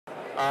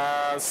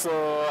So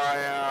I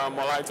am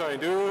Olaito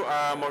Idu.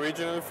 I'm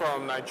originally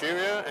from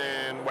Nigeria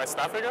in West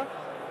Africa.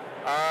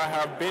 I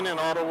have been in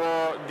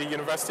Ottawa, the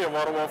University of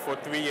Ottawa, for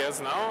 3 years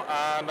now,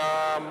 and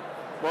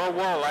well,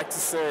 what I like to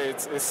say,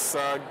 it's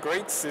a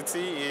great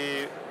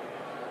city.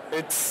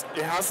 It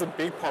has a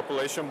big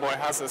population, but it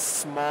has a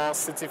small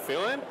city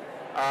feeling.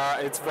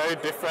 It's very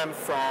different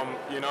from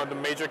the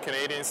major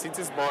Canadian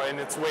cities, but in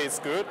its way, it's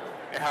good.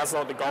 It has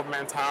all the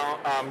government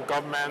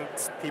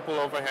people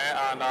over here,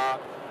 and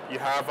you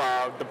have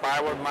the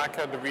Byward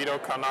Market, the Rideau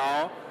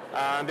Canal,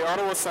 and the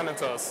Ottawa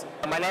Senators.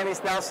 My name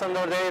is Nelson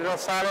Nordey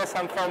Rosales.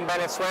 I'm from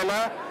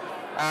Venezuela.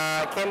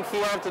 I came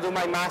here to do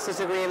my master's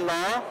degree in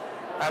law,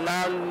 and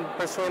now I'm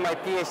pursuing my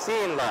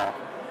PhD in law.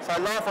 So I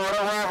love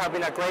Ottawa. It's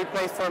been a great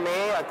place for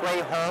me, a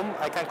great home.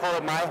 I can call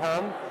it my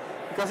home,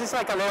 because it's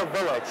like a little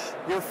village.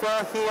 You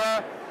feel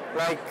here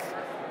like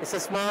it's a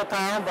small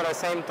town, but at the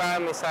same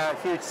time it's a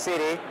huge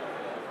city.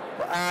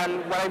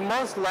 And what I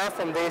most love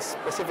from this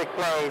specific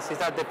place is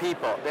that the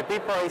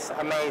people is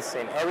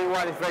amazing.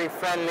 Everyone is very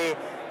friendly.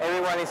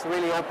 Everyone is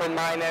really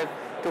open-minded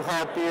to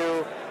help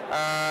you,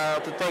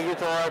 to take you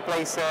to other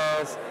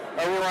places.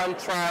 Everyone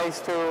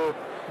tries to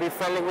be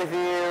friendly with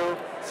you.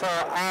 So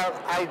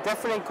I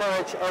definitely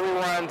encourage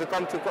everyone to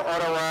come to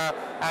Ottawa,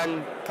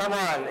 and come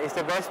on, it's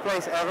the best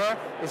place ever.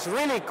 It's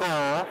really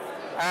cool,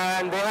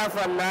 and they have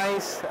a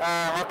nice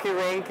hockey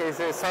rink. It's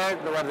a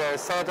set where the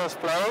Senators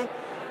play,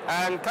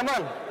 and come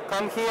on,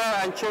 come here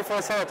and cheer for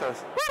the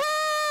Senators.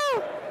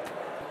 Woo-hoo!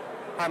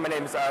 Hi, my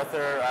name is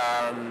Arthur.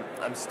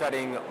 I'm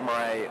studying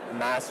my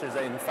master's.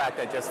 In fact,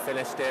 I just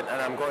finished it,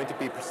 and I'm going to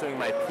be pursuing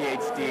my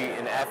PhD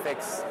in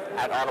ethics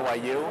at Ottawa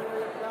U.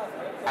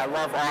 I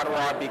love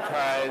Ottawa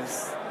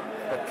because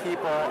the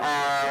people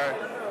are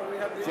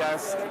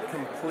just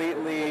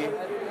completely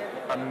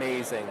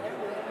amazing,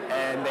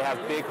 and they have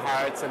big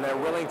hearts, and they're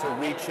willing to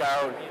reach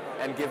out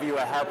and give you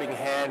a helping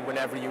hand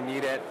whenever you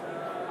need it.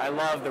 I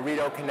love the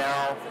Rideau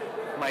Canal.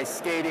 My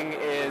skating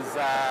is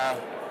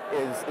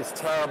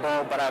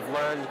terrible, but I've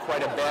learned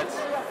quite a bit,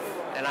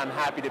 and I'm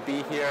happy to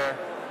be here,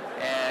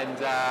 and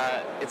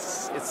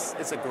it's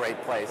a great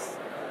place.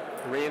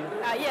 Karine?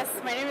 Yes,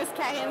 my name is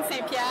Karine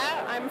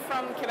Saint-Pierre. I'm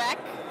from Quebec,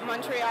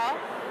 Montreal.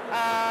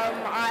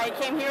 I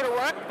came here to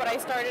work, but I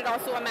started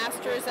also a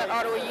master's at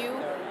Ottawa U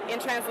in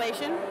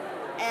translation.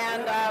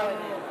 And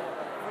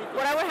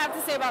what I would have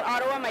to say about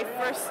Ottawa, my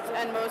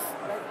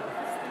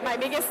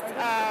biggest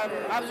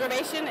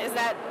observation is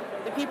that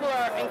the people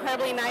are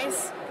incredibly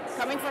nice.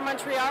 Coming from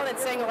Montreal,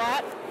 it's saying a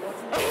lot.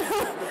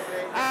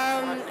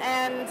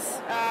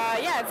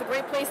 Yeah, it's a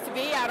great place to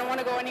be. I don't want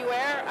to go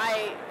anywhere.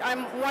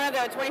 I'm one of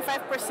the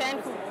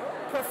 25% who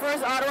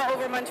prefers Ottawa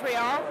over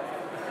Montreal.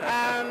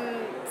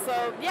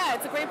 So yeah,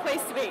 it's a great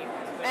place to be.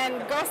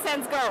 And go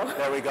Sens go.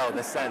 There we go,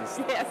 the Sens.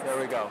 Yes. There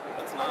we go.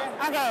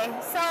 Okay,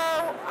 so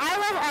I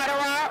love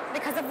Ottawa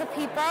because of the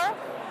people,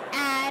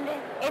 and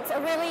it's a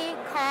really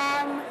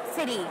calm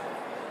city.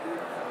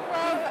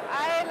 Well,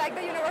 I like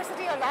the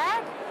university a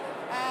lot.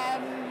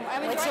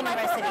 I'm enjoying my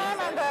program,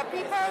 and the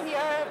people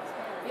here,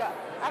 yeah,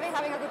 I've been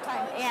having a good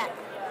time. Yeah.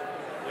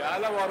 Yeah, I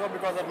love Ottawa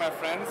because of my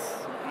friends,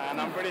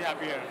 and I'm pretty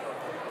happy here.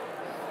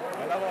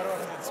 I love Ottawa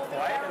because it's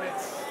quiet and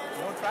it's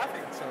no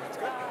traffic, so it's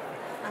good.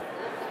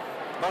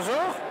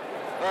 Bonjour,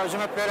 je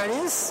m'appelle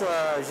Anis,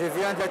 je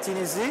viens de la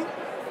Tunisie,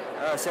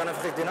 c'est en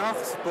Afrique du Nord,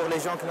 pour les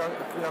gens qui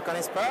ne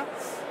connaissent pas.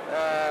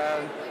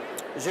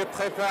 Je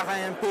prépare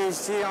un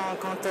PhD en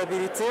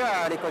comptabilité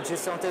à l'école de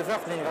gestion Tévert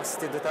de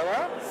l'Université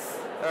d'Ottawa.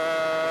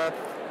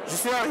 Je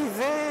suis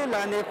arrivé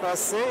l'année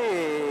passée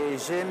et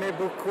j'aimais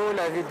beaucoup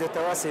la ville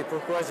d'Ottawa, c'est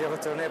pourquoi j'ai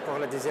retourné pour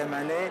la deuxième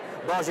année.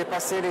 Bon, j'ai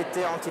passé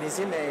l'été en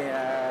Tunisie, mais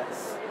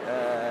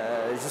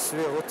je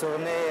suis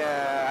retourné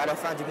à la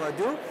fin du mois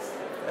d'août.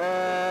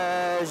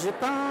 Je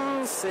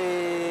pense,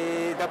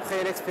 et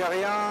d'après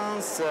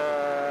l'expérience,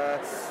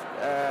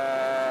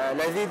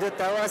 la ville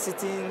d'Ottawa,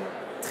 c'est une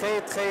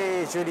très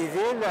très jolie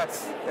ville.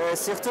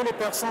 Surtout les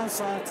personnes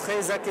sont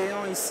très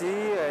accueillantes ici.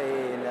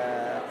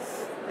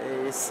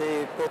 Et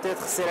c'est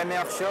peut-être la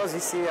meilleure chose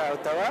ici à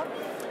Ottawa.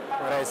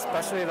 What I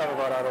especially love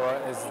about Ottawa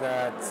is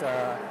that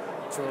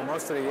through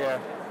most of the year,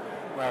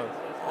 well,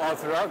 all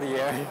throughout the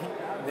year,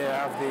 they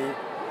have the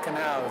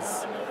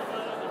canals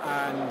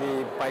and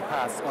the bike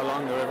paths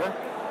along the river,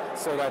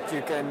 so that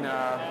you can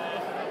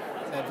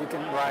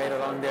ride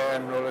along there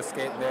and roller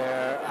skate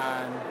there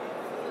and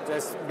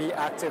just be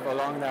active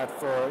along that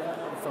for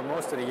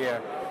most of the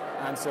year.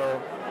 And so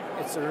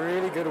it's a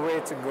really good way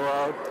to go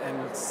out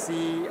and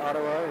see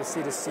Ottawa,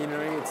 see the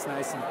scenery. It's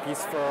nice and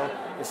peaceful.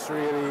 It's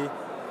really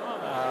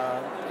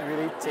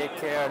take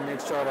care and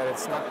make sure that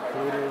it's not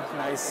polluted,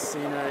 nice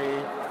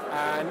scenery.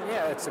 And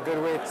yeah, it's a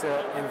good way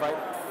to invite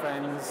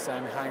friends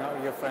and hang out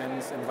with your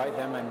friends, invite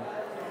them and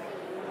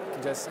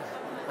just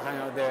hang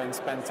out there and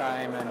spend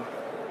time. And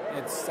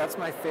that's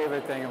my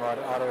favorite thing about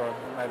Ottawa,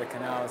 by the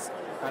canals.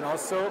 And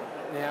also,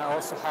 they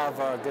also have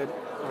good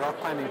rock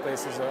climbing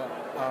places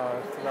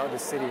throughout the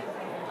city.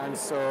 And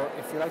so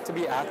if you like to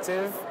be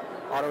active,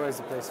 Ottawa is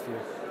the place for you.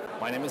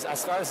 My name is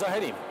Asghar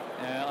Zahedi.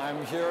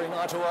 I'm here in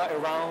Ottawa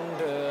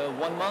around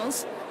 1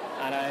 month,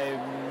 and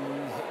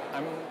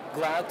I'm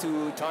glad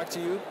to talk to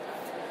you.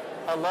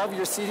 I love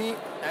your city.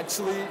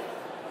 Actually,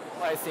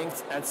 I think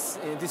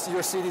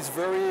your city is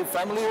very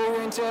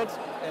family-oriented,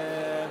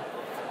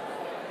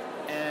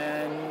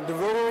 and the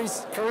weather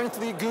is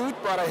currently good,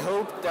 but I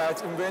hope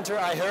that in winter,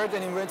 I heard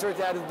that in winter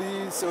that it'll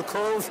be so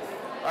cold.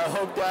 I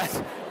hope that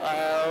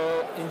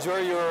I'll enjoy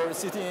your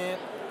city.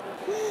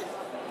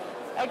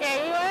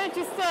 Okay, we wanted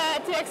just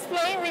to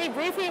explain really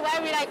briefly why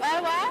we like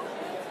Ottawa,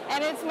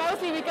 and it's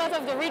mostly because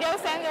of the retail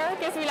center,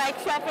 because we like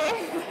shopping.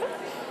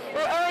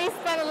 We always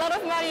spend a lot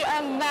of money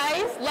on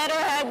nice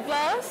leatherhead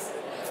gloves,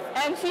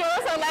 and she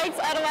also likes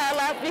Ottawa a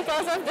lot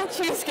because of the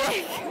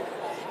cheesecake.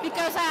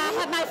 Because I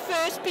had my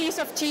first piece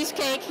of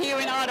cheesecake here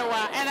in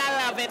Ottawa, and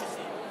I love it.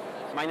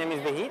 My name is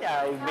Vahid.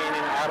 I've been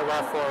in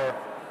Ottawa for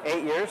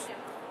 8 years.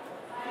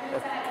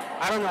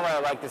 I don't know why I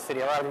like this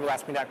city. A lot of people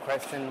ask me that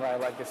question, why I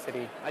like this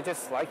city. I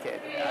just like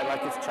it. I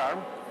like its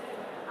charm.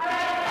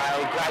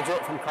 I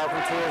graduated from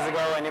carpentry years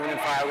ago, and even if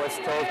I was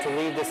told to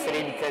leave the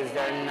city because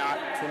there are not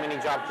too many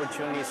job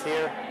opportunities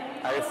here,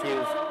 I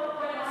refuse.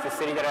 It's the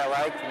city that I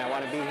like, and I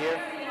want to be here.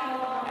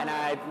 And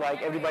I'd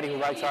like everybody who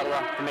likes Ottawa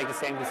to make the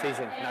same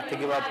decision, not to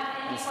give up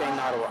and stay in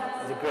Ottawa.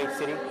 It's a great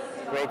city,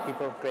 great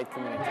people, great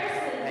community.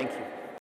 Thank you.